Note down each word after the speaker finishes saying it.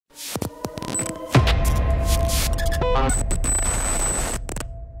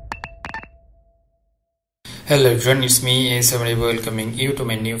Hello everyone, it's me ASM Arif All, welcoming you to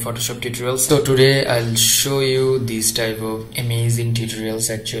my new Photoshop tutorials. So today I'll show you this type of amazing tutorials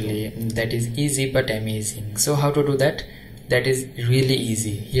actually that is easy but amazing. So how to do that? That is really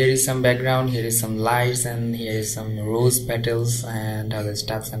easy. Here is some background, here is some lights, and here is some rose petals and other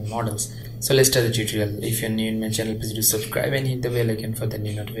stuffs and models. So let's start the tutorial. If you're new in my channel, please do subscribe and hit the bell icon for the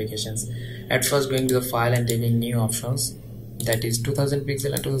new notifications. At first, going to the file and taking new options, that is 2000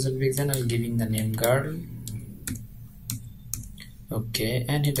 pixel and 2000 pixel. I'll giving the name girl. Okay,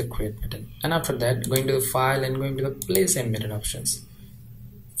 and hit the create button, and after that going to the file and going to the place embedded options.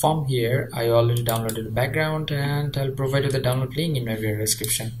 From here I already downloaded the background and I'll provide you the download link in my video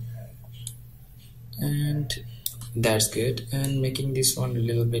description, and that's good. And making this one a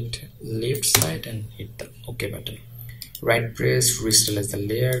little bit left side and hit the OK button. Right press, restyle the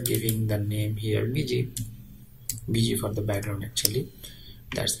layer, giving the name here BG for the background actually.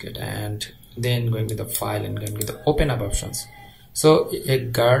 That's good. And then going to the file and going to the open up options. So a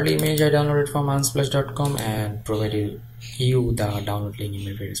girl image I downloaded from unsplash.com and provided you the download link in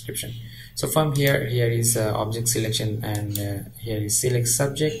my video description. So from here is object selection, and here is select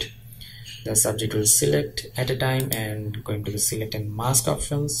subject. The subject will select at a time, and going to the select and mask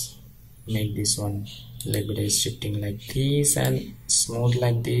options, make this one a little bit shifting like this and smooth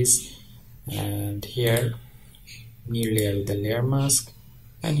like this, and here new layer with the layer mask,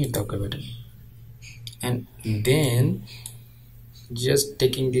 and hit the OK button. And then just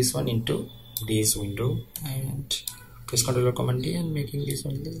taking this one into this window and press Ctrl Command D and making this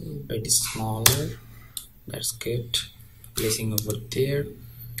one a little bit smaller. That's good. Placing over there,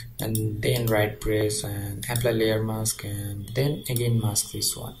 and then right press and apply layer mask, and then again mask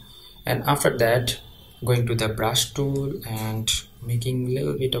this one. And after that going to the brush tool and making a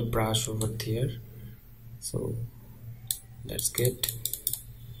little bit of brush over there. So that's good.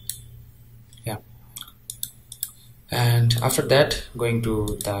 Yeah. And after that going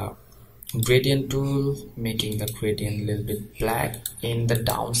to the gradient tool, making the gradient a little bit black in the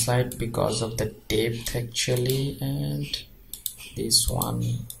downside because of the depth actually, and this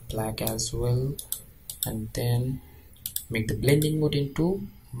one black as well. And then make the blending mode into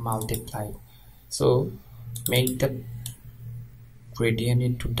multiply, so make the gradient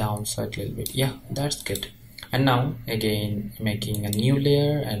into downside a little bit. Yeah, that's good. And now again making a new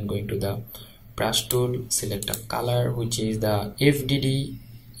layer and going to the brush tool, select a color which is the FDD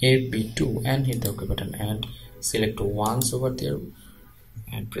FB2 and hit the OK button, and select once over there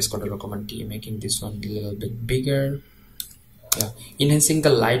and press Ctrl Command T, making this one a little bit bigger. Yeah, enhancing the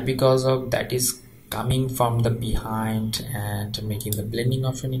light because of that is coming from the behind, and making the blending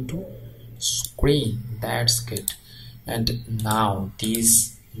option into screen. That's good. And now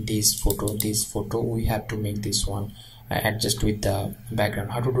this photo we have to make this one adjust with the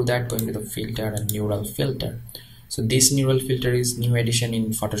background. How to do that? Going to the filter and neural filter. So this neural filter is new addition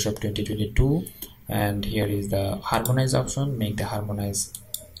in Photoshop 2022, and here is the harmonize option. Make the harmonize,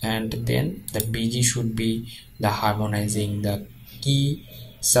 and then the BG should be the harmonizing the key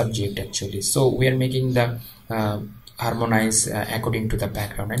subject actually. So we are making the harmonize according to the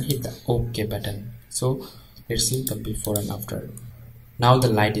background, and hit the OK button. So let's see the before and after. Now the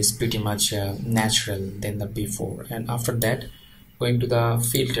light is pretty much natural than the before. And after that going to the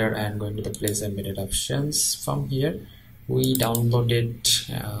filter and going to the place embedded options. From here we downloaded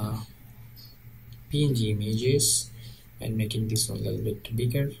PNG images and making this one a little bit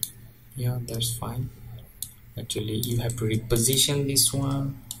bigger. Yeah, that's fine. Actually you have to reposition this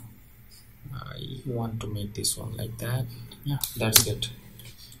one. You want to make this one like that. Yeah, that's good.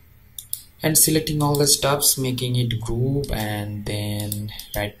 And selecting all the stuffs, making it group, and then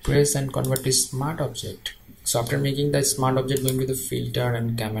right press and convert to smart object. So after making the smart object, going to the filter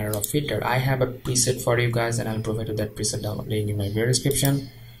and camera filter, I have a preset for you guys, and I'll provide you that preset download link in my video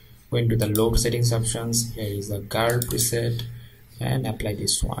description. Going to the load settings options, here is the girl preset, and apply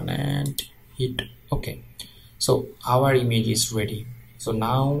this one and hit OK. So our image is ready. So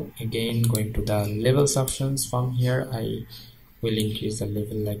now again going to the levels options. From here I will increase the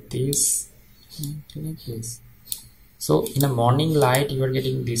level like this. Like this. So in a morning light you are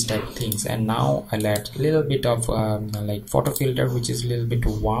getting these type of things, and now I'll add a little bit of like photo filter which is a little bit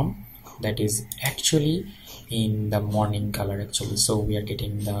warm, that is actually in the morning color actually. So we are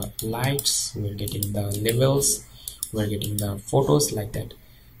getting the lights, we are getting the levels, we are getting the photos like that.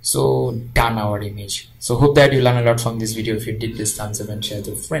 So done our image. So hope that you learn a lot from this video. If you did, please thumbs up and share with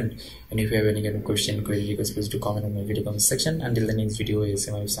a friend. And if you have any kind of question, query, request, please do comment in my video comment section. Until the next video,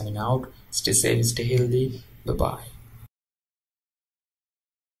 ASM Arif signing out. Stay safe, stay healthy. Bye bye.